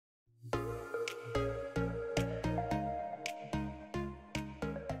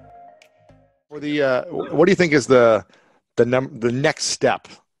For the what do you think is the next step,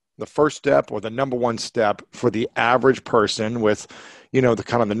 the first step, or the number one step for the average person with, the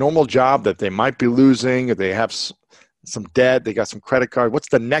kind of the normal job that they might be losing, if they have some debt, they got some credit card. What's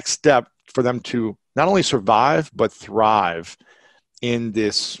the next step for them to not only survive but thrive in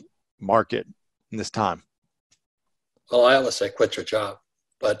this market, in this time? Well, I always say quit your job,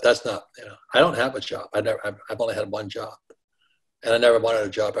 but that's not. I don't have a job. I've only had one job. And I never wanted a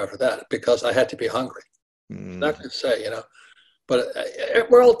job after that because I had to be hungry. Not to say, but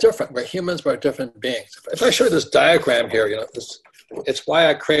we're all different. We're humans, we're different beings. If I show you this diagram here, it's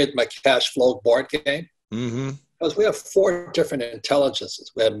why I created my cash flow board game. Mm-hmm. Because we have 4 different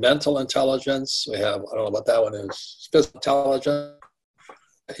intelligences. We have mental intelligence. We have, I don't know what that one is, physical intelligence.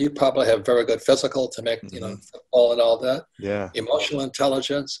 You probably have very good physical to make, football and all that. Yeah. Emotional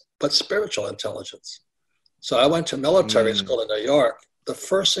intelligence, but spiritual intelligence. So I went to military school in New York. The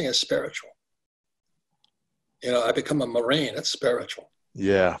first thing is spiritual. I become a Marine. It's spiritual.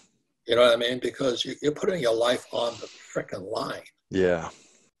 Yeah. You know what I mean? Because you're putting your life on the frickin' line. Yeah.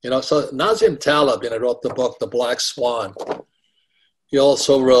 So Nassim Taleb, wrote the book, The Black Swan. He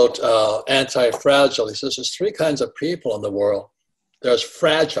also wrote Anti-Fragile. He says there's 3 kinds of people in the world. There's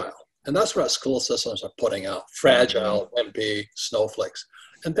fragile. And that's what our school systems are putting out. Fragile, wimpy, snowflakes.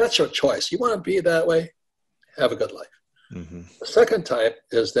 And that's your choice. You want to be that way? Have a good life. Mm-hmm. The second type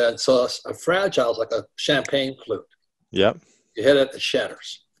is that, so a fragile is like a champagne flute. Yep. You hit it, it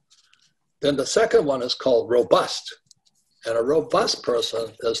shatters. Then the second one is called robust. And a robust person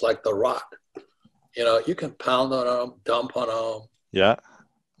is like the rock. You can pound on them, dump on them. Yeah.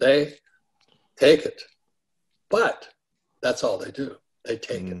 They take it. But that's all they do. They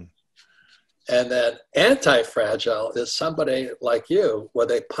take it. And then anti-fragile is somebody like you, where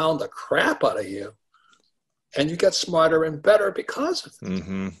they pound the crap out of you. And you get smarter and better because of it.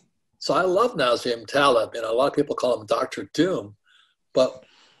 Mm-hmm. So I love Nassim Taleb. A lot of people call him Dr. Doom. But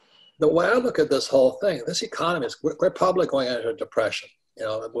the way I look at this whole thing, this economy, we're probably going into a depression.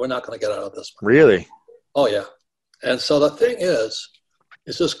 We're not going to get out of this one. Really? Oh, yeah. And so the thing is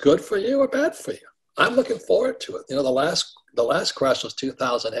this good for you or bad for you? I'm looking forward to it. The last crash was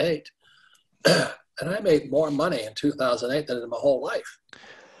 2008. And I made more money in 2008 than in my whole life.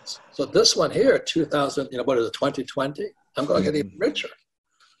 So this one here, 2000, what is it, 2020? I'm going to get even richer.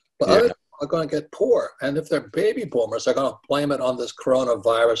 But other people are going to get poor. And if they're baby boomers, they're going to blame it on this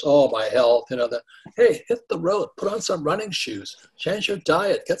coronavirus. Oh, my health, hey, hit the road, put on some running shoes, change your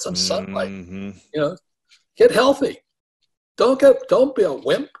diet, get some sunlight, get healthy. Don't be a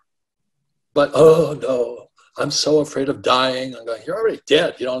wimp. But, oh, no, I'm so afraid of dying. I'm going, you're already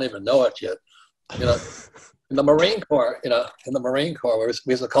dead. You don't even know it yet. In the Marine Corps,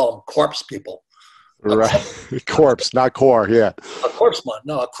 we used to call them corpse people. Right. Corpse, not core, yeah. A corpseman.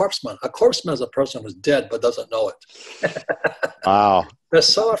 No, a corpseman. A corpseman is a person who's dead but doesn't know it. Wow. They're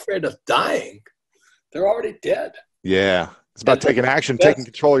so afraid of dying, they're already dead. Yeah. It's about taking action, taking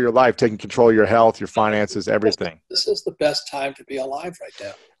control of your life, taking control of your health, your finances, everything. This is the best time to be alive right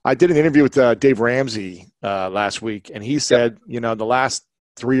now. I did an interview with Dave Ramsey last week, and he said, the last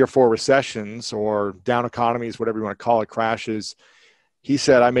 3 or 4 recessions or down economies, whatever you want to call it, crashes, he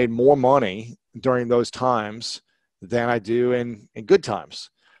said, I made more money during those times than I do in good times.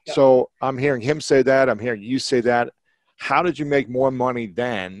 Yeah. So I'm hearing him say that. I'm hearing you say that. How did you make more money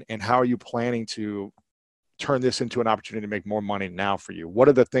then? And how are you planning to turn this into an opportunity to make more money now for you? What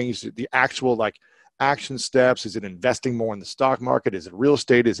are the things, the actual action steps? Is it investing more in the stock market? Is it real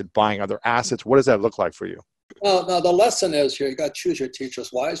estate? Is it buying other assets? What does that look like for you? Well, no, the lesson is here, you got to choose your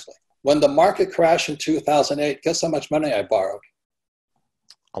teachers wisely. When the market crashed in 2008, guess how much money I borrowed?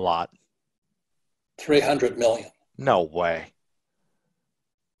 A lot. $300 million. No way.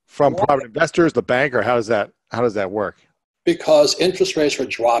 From private investors, the bank, or how does that work? Because interest rates were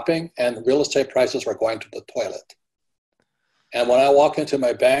dropping and real estate prices were going to the toilet. And when I walk into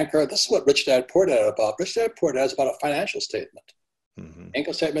my banker, this is what Rich Dad Poor Dad about. Rich Dad Poor Dad is about a financial statement. Mm-hmm.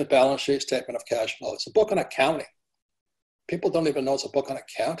 Income statement, balance sheet, statement of cash flow. It's a book on accounting. People don't even know it's a book on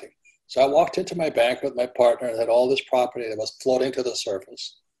accounting. So I walked into my bank with my partner and had all this property that was floating to the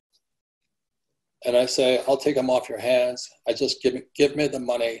surface. And I say, I'll take them off your hands. I just give me the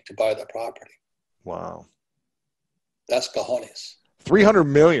money to buy the property. Wow. That's cojones. $300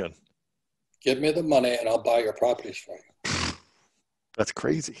 million. Give me the money and I'll buy your properties for you. That's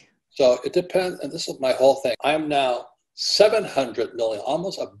crazy. So it depends. And this is my whole thing. I'm now $700 million,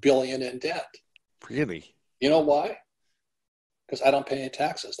 almost $1 billion in debt. Really? You know why? Because I don't pay any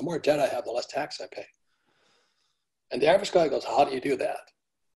taxes. The more debt I have, the less tax I pay. And the average guy goes, how do you do that?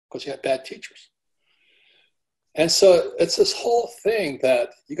 Because you have bad teachers. And so it's this whole thing that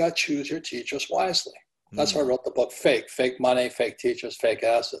you got to choose your teachers wisely. That's why I wrote the book, Fake money, fake teachers, fake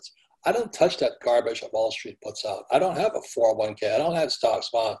assets. I don't touch that garbage that Wall Street puts out. I don't have a 401k. I don't have stocks,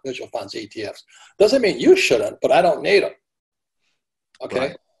 bonds, mutual funds, ETFs. Doesn't mean you shouldn't, but I don't need them.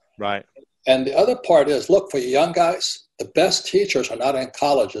 Okay? Right. And the other part is, look, for you young guys, the best teachers are not in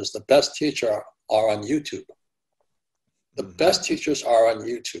colleges. The best teachers are on YouTube. The best teachers are on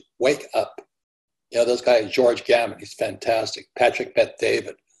YouTube. Wake up. You know, this guy, George Gammon, he's fantastic. Patrick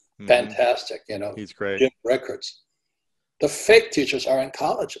Bet-David, fantastic. You know, he's great. Jim Rickards. The fake teachers are in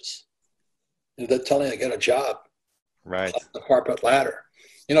colleges. They're telling you to get a job. Right. The corporate ladder.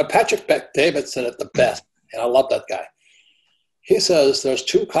 You know, Patrick Bet-David said it the best, and I love that guy. He says there's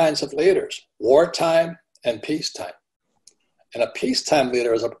two kinds of leaders, wartime and peacetime. And a peacetime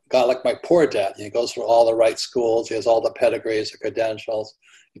leader is a guy like my poor dad. He goes through all the right schools. He has all the pedigrees, the credentials.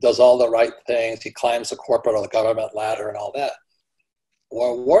 He does all the right things. He climbs the corporate or the government ladder and all that. Or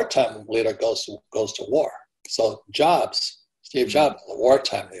a wartime leader goes to war. So Steve Jobs is a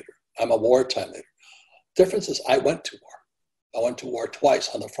wartime leader. I'm a wartime leader. Difference is I went to war. I went to war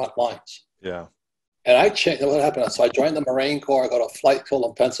twice on the front lines. Yeah. And I changed. What happened? So I joined the Marine Corps. I go to flight school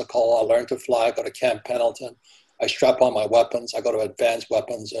in Pensacola. I learned to fly. I go to Camp Pendleton. I strap on my weapons. I go to advanced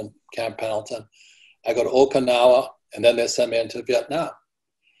weapons in Camp Pendleton. I go to Okinawa, and then they send me into Vietnam.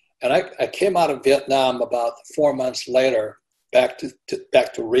 And I came out of Vietnam about 4 months later, back to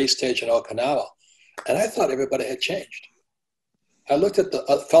restage in Okinawa. And I thought everybody had changed. I looked at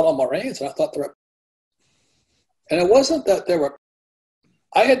the fellow Marines, and I thought they were. And it wasn't that they were.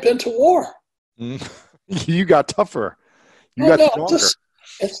 I had been to war. You got tougher. You got stronger.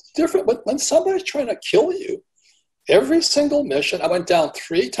 It's different. When somebody's trying to kill you, every single mission, I went down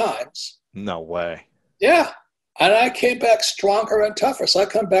 3 times. No way. Yeah. And I came back stronger and tougher. So I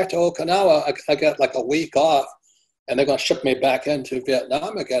come back to Okinawa. I got like a week off, and they're going to ship me back into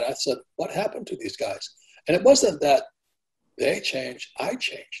Vietnam again. I said, what happened to these guys? And it wasn't that they changed, I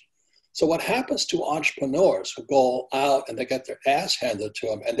changed. So what happens to entrepreneurs who go out and they get their ass handed to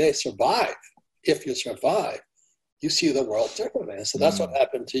them and they survive? If you survive, you see the world differently. And so that's what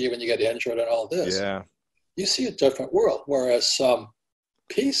happened to you when you get injured and all this. Yeah. You see a different world. Whereas some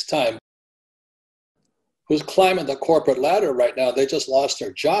peacetime who's climbing the corporate ladder right now, they just lost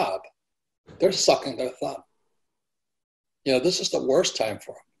their job. They're sucking their thumb. You know, this is the worst time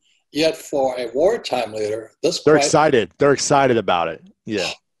for them. Yet for a wartime leader, they're excited. They're excited about it.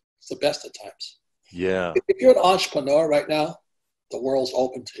 Yeah. It's the best of times. Yeah. If you're an entrepreneur right now, the world's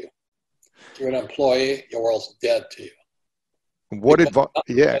open to you. If you're an employee, your world's dead to you. What advice?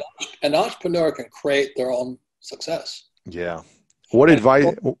 Yeah. An entrepreneur can create their own success. Yeah. What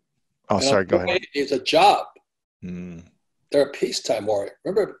advice? Oh, sorry. Go ahead. It's a job. They're a peacetime warrior.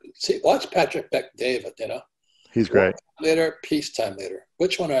 Remember, watch Patrick Bet-David, you know. He's great. Wartime leader, peacetime leader.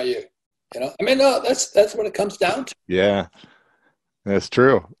 Which one are you? You know, I mean, no, that's what it comes down to. Yeah, that's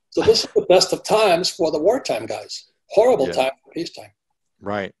true. So this is the best of times for the wartime guys. Horrible time for peacetime.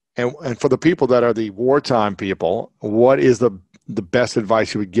 Right. And for the people that are the wartime people, what is the best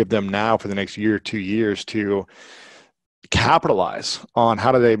advice you would give them now for the next year or 2 years to capitalize on?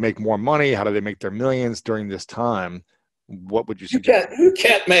 How do they make more money? How do they make their millions during this time? What would you suggest? You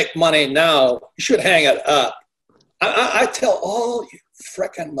can't make money now. You should hang it up. I tell all you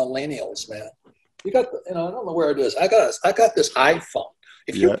frickin' millennials, man. You got, I don't know where it is. I got this iPhone.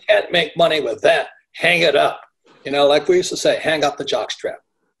 If you can't make money with that, hang it up. You know, like we used to say, hang up the jockstrap.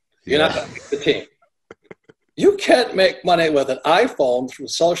 You're not going to make the team. You can't make money with an iPhone through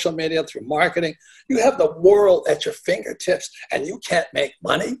social media, through marketing. You have the world at your fingertips, and you can't make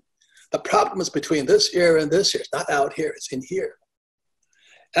money. The problem is between this ear and this ear. It's not out here. It's in here.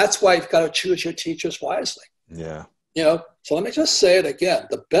 That's why you've got to choose your teachers wisely. Yeah. You know, so let me just say it again.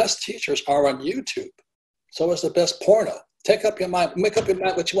 The best teachers are on YouTube. So is the best porno. Make up your mind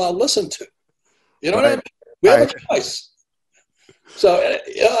what you want to listen to. You know what I mean? We have a choice. So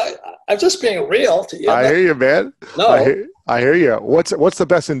I'm just being real to you. I hear you, man. No, I hear you. What's the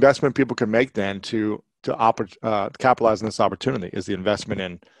best investment people can make then to capitalize on this opportunity? Is the investment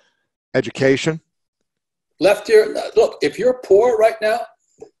in education? Left ear. Look, if you're poor right now,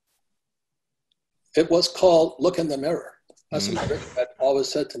 it was called look in the mirror. That's what my dad always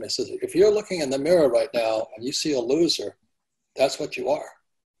said to me. Says, if you're looking in the mirror right now and you see a loser, that's what you are.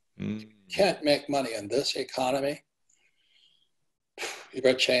 You can't make money in this economy. You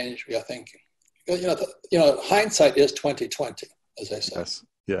better change your thinking. Hindsight is 20/20, as they say.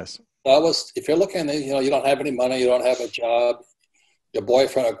 Yes. If you're looking at, you don't have any money, you don't have a job, your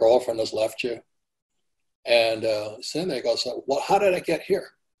boyfriend or girlfriend has left you, and then they go, so, well, how did I get here?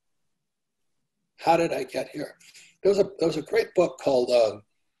 How did I get here? There was a great book called,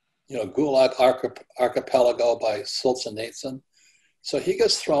 Gulag Archipelago by Solzhenitsyn. So he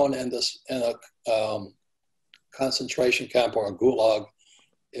gets thrown in a concentration camp or a gulag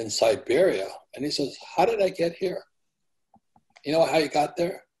in Siberia. And he says, how did I get here? You know how he got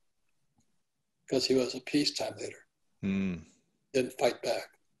there? Because he was a peacetime leader. Didn't fight back.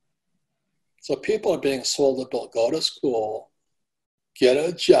 So people are being sold to go to school, get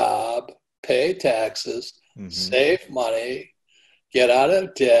a job, pay taxes, save money, get out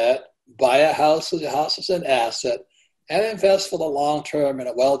of debt, buy a house. The house is an asset, and invest for the long term in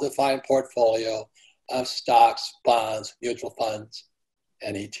a well-defined portfolio of stocks, bonds, mutual funds,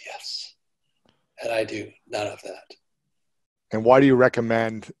 and ETFs. And I do none of that. And why do you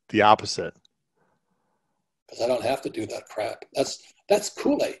recommend the opposite? Because I don't have to do that crap. That's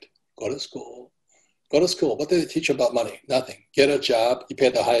Kool-Aid. Go to school. What do they teach you about money? Nothing. Get a job. You pay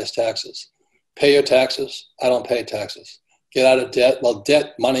the highest taxes. Pay your taxes. I don't pay taxes. Get out of debt. Well,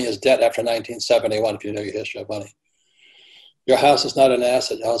 money is debt after 1971 if you know your history of money. Your house is not an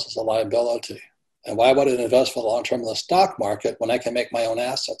asset. Your house is a liability. And why would I invest for the long term in the stock market when I can make my own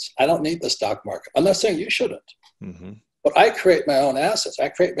assets? I don't need the stock market. I'm not saying you shouldn't. But I create my own assets. I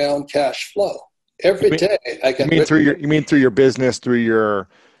create my own cash flow. Every day I can. You mean through your business, through your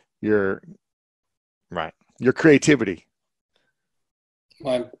creativity.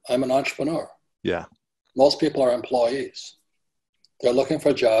 I'm an entrepreneur. Yeah. Most people are employees. They're looking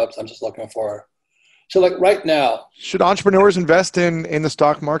for jobs. I'm just looking for. So like right now. Should entrepreneurs invest in the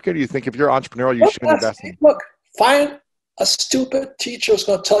stock market? Do you think if you're an entrepreneur, you should invest in? Look, find a stupid teacher who's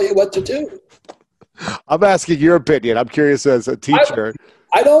going to tell you what to do. I'm asking your opinion. I'm curious as a teacher.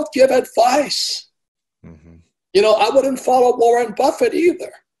 I don't give advice. I wouldn't follow Warren Buffett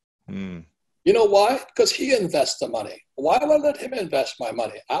either. You know why? Because he invests the money. Why would I let him invest my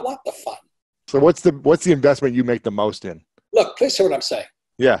money? I want the fun. So what's the investment you make the most in? Look, please hear what I'm saying.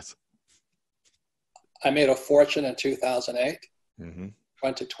 Yes. I made a fortune in 2008.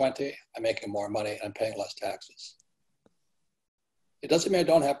 2020, I'm making more money. I'm paying less taxes. It doesn't mean I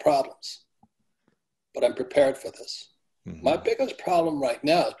don't have problems, but I'm prepared for this. My biggest problem right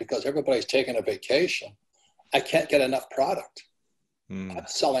now is because everybody's taking a vacation. I can't get enough product. I'm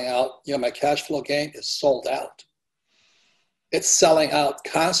selling out. My cash flow game is sold out. It's selling out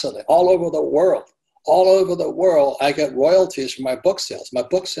constantly all over the world. All over the world, I get royalties from my book sales. My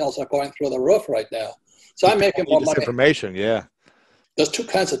book sales are going through the roof right now. So I'm making more money. Information, yeah. There's two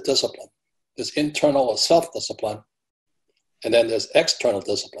kinds of discipline. There's internal or self-discipline, and then there's external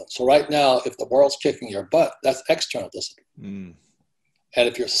discipline. So right now, if the world's kicking your butt, that's external discipline. And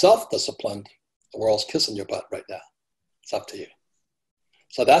if you're self-disciplined, the world's kissing your butt right now. It's up to you.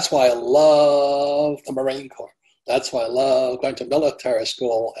 So that's why I love the Marine Corps. That's why I love going to military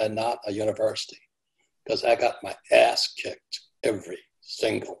school and not a university. Because I got my ass kicked every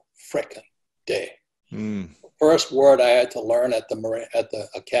single frickin' day. The first word I had to learn at the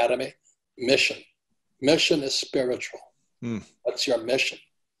academy, mission. Mission is spiritual. What's your mission?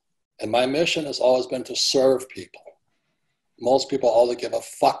 And my mission has always been to serve people. Most people, all they give a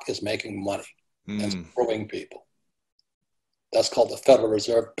fuck is making money and screwing people. That's called the Federal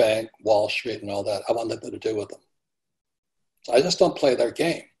Reserve Bank, Wall Street, and all that. I want nothing to do with them. So I just don't play their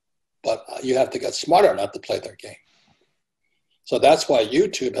game. But you have to get smarter not to play their game. So that's why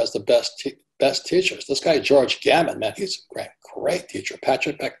YouTube has the best teachers. This guy, George Gammon, man, he's a great teacher.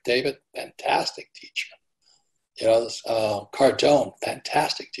 Patrick Beck-David, fantastic teacher. This Cardone,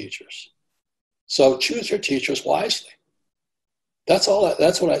 fantastic teachers. So choose your teachers wisely. That's all.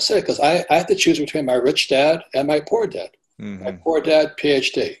 That's what I say, because I have to choose between my rich dad and my poor dad. My poor dad,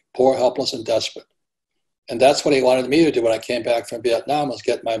 PhD, poor, helpless, and desperate. And that's what he wanted me to do when I came back from Vietnam, was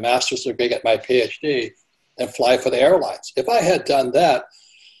get my master's degree, get my PhD, and fly for the airlines. If I had done that,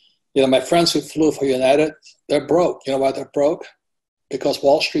 my friends who flew for United, they're broke. You know why they're broke? Because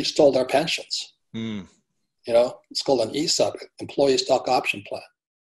Wall Street stole their pensions. It's called an ESOP, employee stock option plan.